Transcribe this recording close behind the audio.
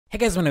Hey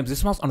guys, my name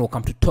is Mouse and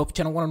welcome to Top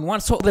Channel 101.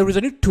 So there is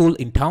a new tool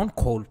in town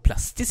called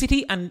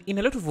Plasticity, and in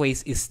a lot of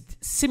ways is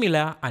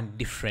similar and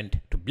different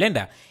to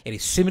Blender. It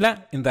is similar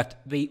in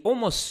that they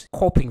almost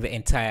copying the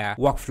entire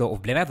workflow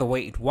of Blender, the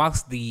way it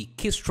works, the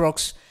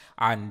keystrokes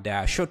and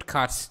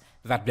shortcuts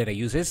that Blender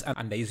uses,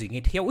 and they're using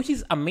it here, which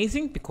is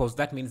amazing because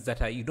that means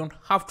that you don't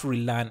have to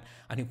relearn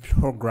a new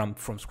program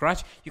from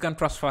scratch. You can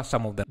transfer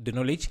some of the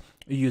knowledge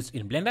you use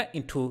in Blender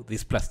into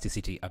this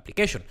Plasticity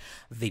application.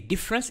 The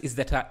difference is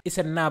that it's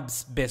a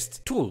knobs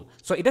based tool,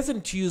 so it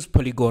doesn't use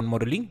polygon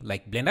modeling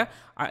like Blender.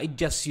 It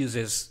just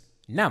uses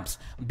knobs.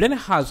 Blender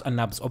has a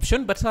knobs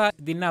option, but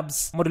the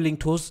knobs modeling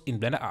tools in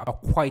Blender are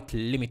quite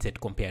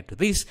limited compared to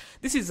this.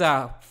 This is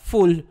a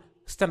full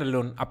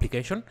standalone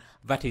application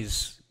that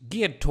is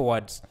geared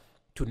towards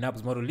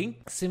knobs modeling,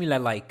 similar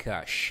like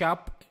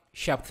Sharp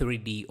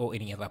 3D or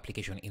any other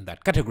application in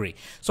that category.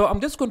 So I'm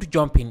just going to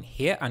jump in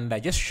here and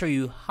just show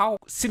you how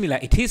similar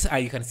it is.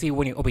 You can see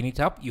when you open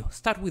it up, you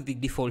start with the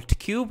default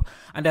cube,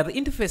 and the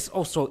interface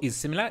also is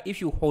similar.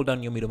 If you hold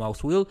down your middle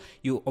mouse wheel,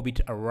 you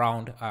orbit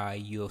around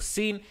your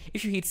scene.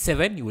 If you hit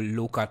 7, you will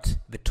look at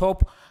the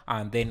top,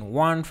 and then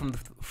 1 from the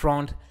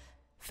front,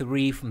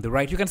 3 from the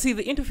right. You can see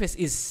the interface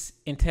is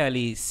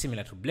entirely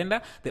similar to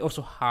Blender. They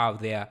also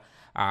have their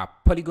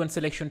polygon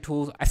selection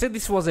tools. I said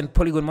this wasn't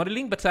polygon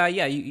modeling, but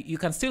yeah, you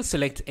can still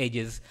select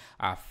edges,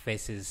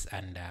 faces,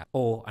 and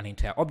or an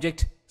entire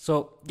object.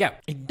 So yeah,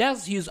 it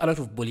does use a lot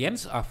of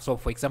booleans. So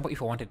for example, if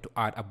I wanted to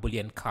add a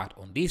boolean cut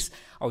on this,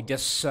 I would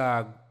just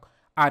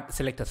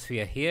select a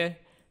sphere here,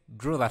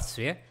 draw that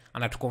sphere,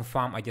 and to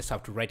confirm, I just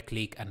have to right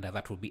click and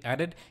that will be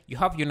added. You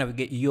have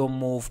your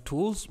move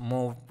tools,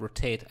 move,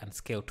 rotate, and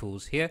scale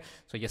tools here.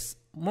 So just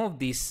move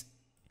this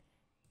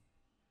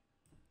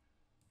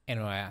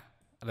anywhere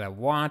that I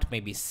want,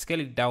 maybe scale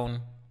it down.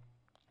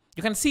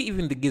 You can see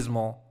even the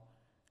gizmo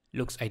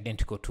looks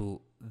identical to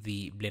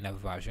the Blender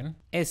version.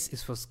 S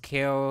is for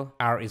scale,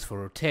 R is for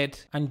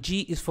rotate, and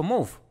G is for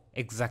move,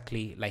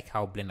 exactly like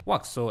how Blender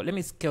works. So let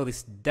me scale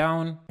this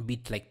down a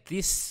bit like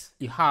this.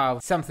 You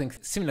have something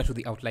similar to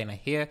the outliner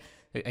here.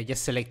 I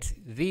just select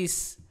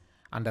this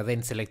and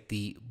then select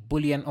the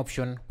Boolean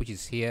option, which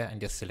is here, and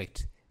just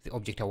select the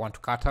object I want to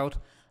cut out,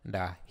 and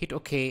hit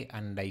OK,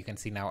 and you can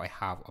see now I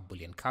have a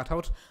Boolean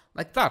cutout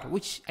like that,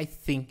 which I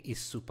think is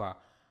super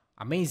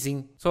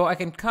amazing. So I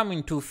can come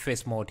into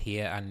face mode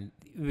here and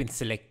even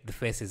select the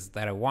faces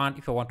that I want.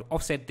 If I want to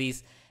offset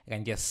this, I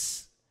can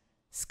just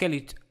scale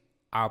it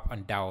up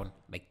and down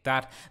like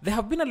that. There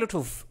have been a lot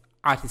of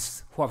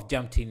artists who have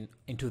jumped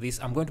into this.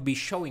 I'm going to be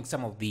showing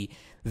some of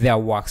their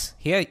works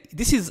here.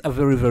 This is a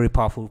very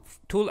powerful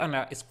tool, and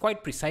it's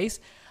quite precise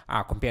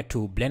compared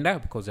to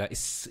Blender because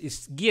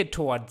it's geared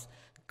towards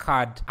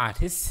card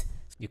artists.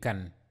 You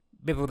can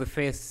bevel the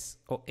face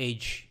or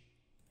edge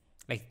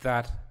like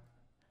that,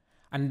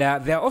 and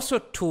there are also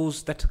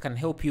tools that can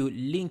help you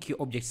link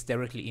your objects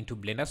directly into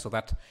Blender so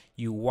that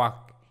you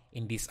work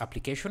in this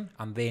application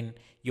and then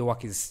your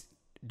work is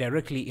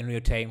directly in real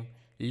time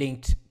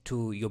linked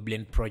to your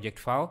Blend project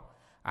file,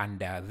 and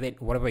then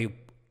whatever you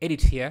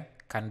edit here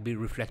can be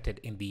reflected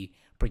in the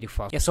project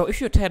file. Yeah, so if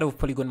you're tired of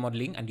polygon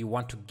modeling and you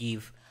want to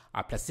give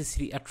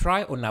Plasticity a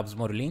try, or knobs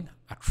modeling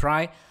a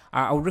try,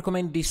 I would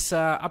recommend this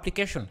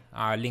application.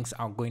 Links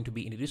are going to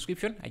be in the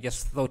description. I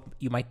just thought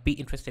you might be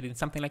interested in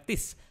something like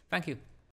this. Thank you.